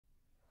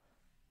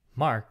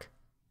Mark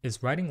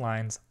is writing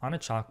lines on a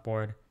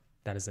chalkboard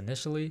that is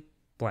initially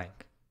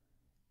blank,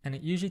 and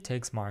it usually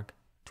takes Mark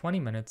 20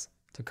 minutes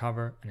to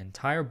cover an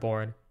entire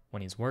board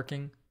when he's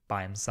working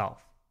by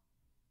himself.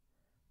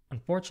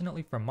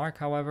 Unfortunately for Mark,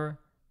 however,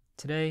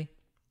 today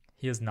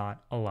he is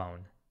not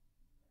alone.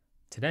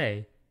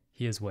 Today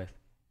he is with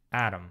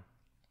Adam.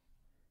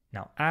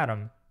 Now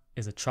Adam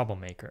is a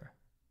troublemaker,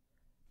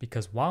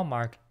 because while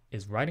Mark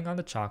is writing on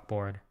the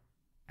chalkboard,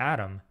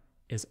 Adam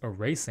is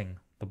erasing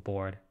the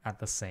board at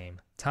the same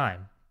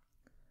time.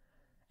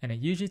 And it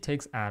usually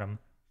takes Adam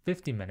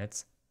 50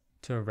 minutes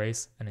to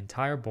erase an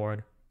entire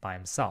board by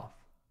himself.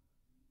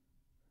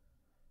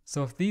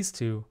 So if these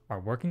two are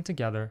working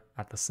together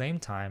at the same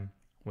time,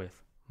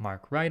 with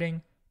Mark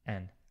writing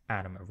and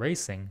Adam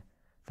erasing,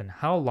 then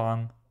how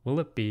long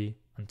will it be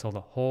until the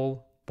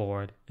whole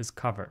board is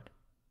covered?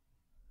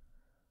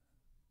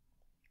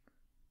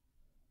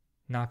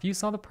 Now, if you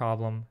saw the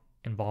problem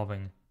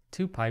involving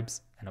two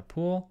pipes and a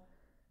pool,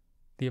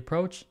 the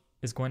approach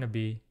is going to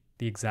be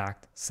the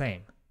exact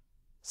same.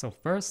 So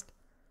first,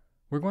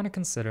 we're going to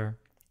consider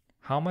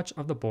how much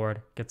of the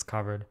board gets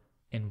covered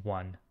in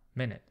 1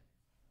 minute.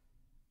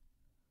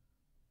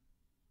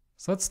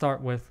 So let's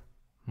start with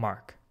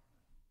Mark.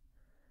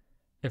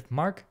 If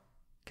Mark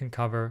can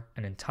cover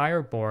an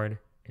entire board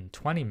in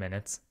 20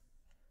 minutes,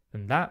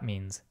 then that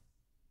means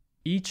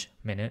each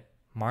minute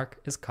Mark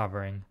is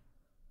covering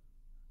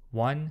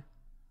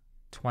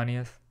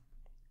 1/20th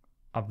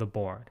of the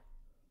board.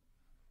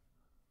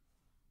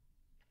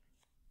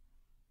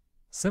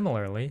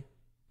 Similarly,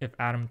 if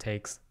Adam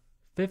takes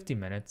 50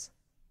 minutes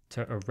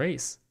to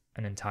erase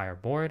an entire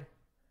board,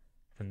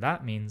 then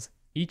that means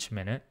each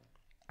minute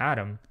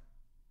Adam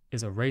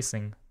is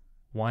erasing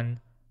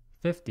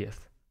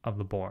 1/50th of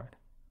the board.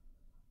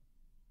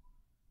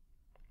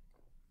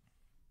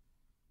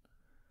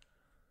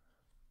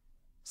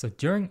 So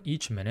during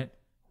each minute,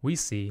 we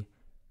see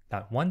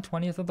that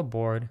 1/20th of the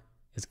board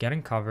is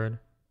getting covered,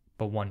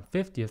 but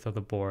 1/50th of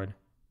the board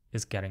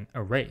is getting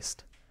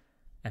erased.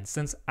 And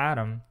since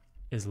Adam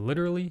is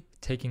literally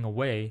taking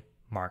away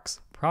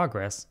Mark's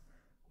progress,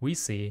 we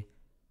see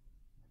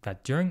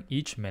that during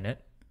each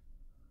minute,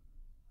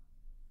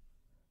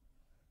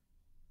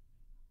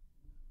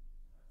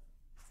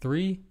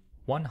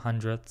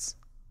 3/100ths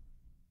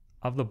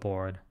of the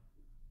board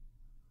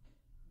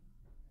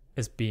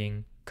is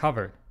being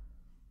covered.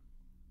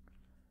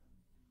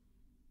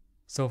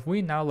 So if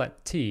we now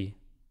let t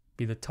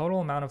be the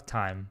total amount of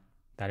time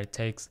that it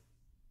takes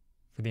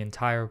for the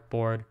entire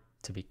board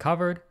to be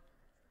covered,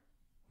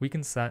 we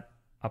can set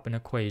up an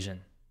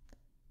equation.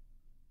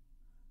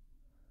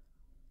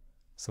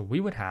 So we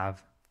would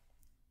have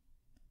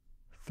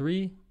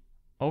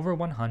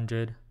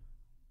 3/100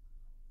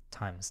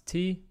 times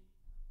t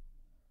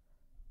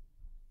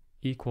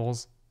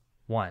equals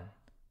 1.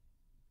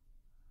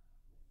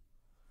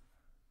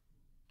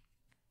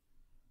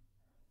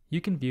 You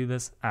can view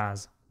this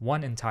as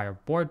one entire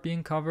board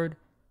being covered,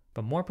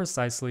 but more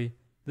precisely,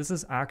 this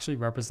is actually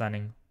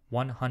representing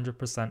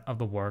 100% of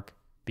the work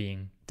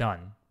being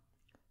done.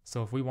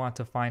 So if we want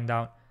to find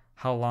out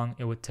how long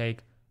it would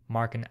take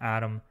Mark and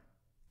Adam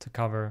to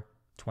cover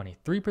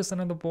 23%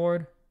 of the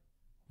board,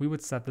 we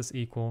would set this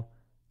equal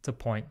to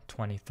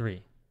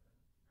 0.23.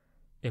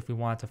 If we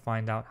want to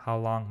find out how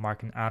long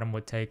Mark and Adam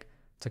would take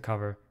to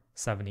cover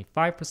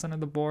 75% of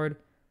the board,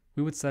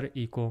 we would set it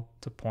equal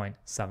to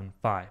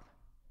 0.75.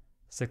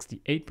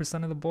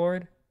 68% of the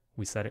board,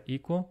 we set it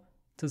equal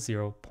to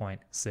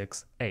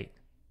 0.68.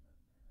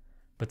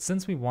 But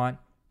since we want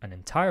an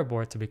entire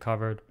board to be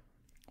covered,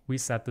 we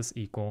set this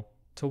equal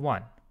to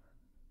 1.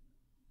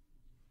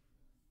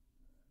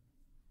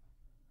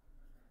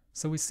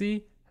 So we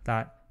see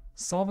that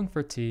solving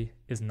for t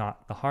is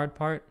not the hard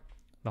part.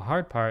 The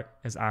hard part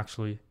is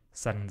actually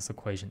setting this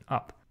equation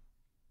up.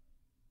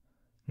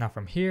 Now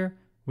from here,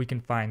 we can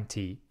find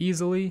t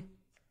easily.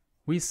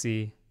 We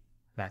see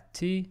that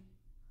t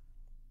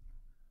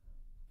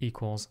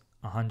equals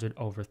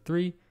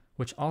 100/3,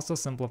 which also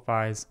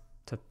simplifies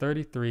to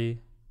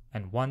 33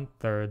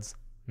 1/3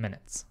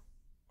 minutes.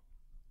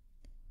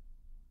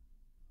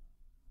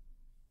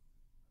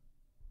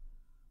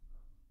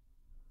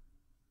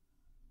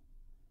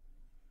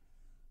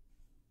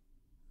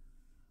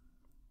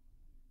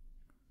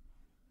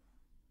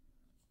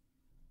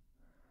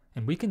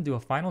 And we can do a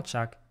final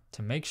check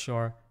to make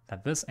sure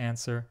that this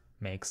answer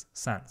makes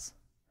sense.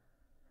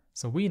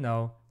 So we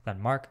know that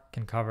Mark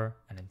can cover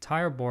an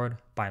entire board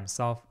by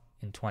himself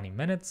in 20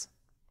 minutes.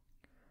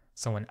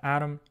 So when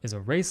Adam is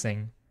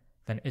erasing,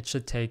 then it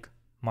should take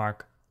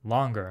Mark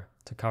longer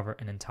to cover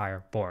an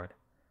entire board.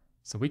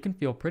 So we can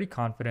feel pretty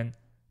confident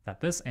that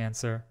this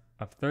answer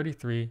of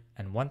 33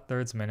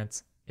 1/3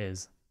 minutes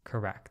is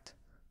correct.